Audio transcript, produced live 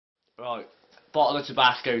Right, bottle of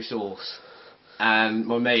Tabasco sauce, and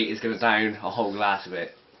my mate is going to down a whole glass of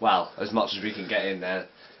it. Well, as much as we can get in there.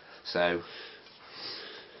 So,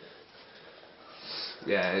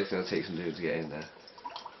 yeah, it's going to take some doing to get in there.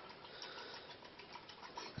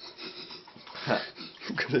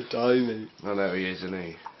 I'm gonna die, mate. I know he is, isn't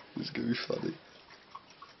he? It's gonna be funny.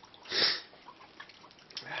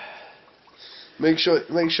 Make sure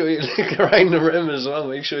you look around the rim as well.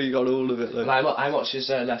 Make sure you got all of it. Though. How much is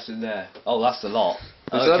there left in there? Oh, that's a lot.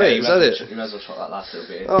 Is that it? Is that it? You might as well try that last little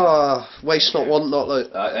bit in. Ah, waste not, want not.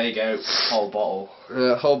 Like. There you go, whole bottle.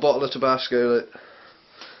 Yeah, whole bottle of Tabasco. Like.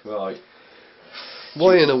 Right.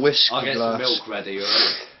 Why in a whiskey I'll get glass? some milk ready,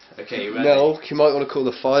 alright? Okay, you ready? No, you might want to call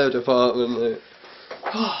the fire department. Like.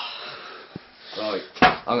 Right,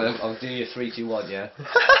 I'll do your 3, 2, 1, yeah?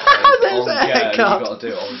 There's a haircut. You've got to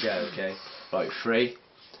do it on go, okay? Right, 3,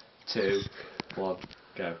 2, 1,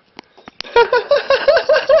 go.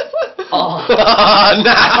 Oh,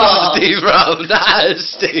 nasty, bro,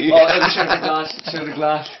 nasty. Oh, show the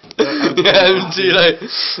glass. Yeah, empty, like,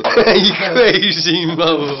 you crazy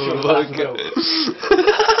motherfucker.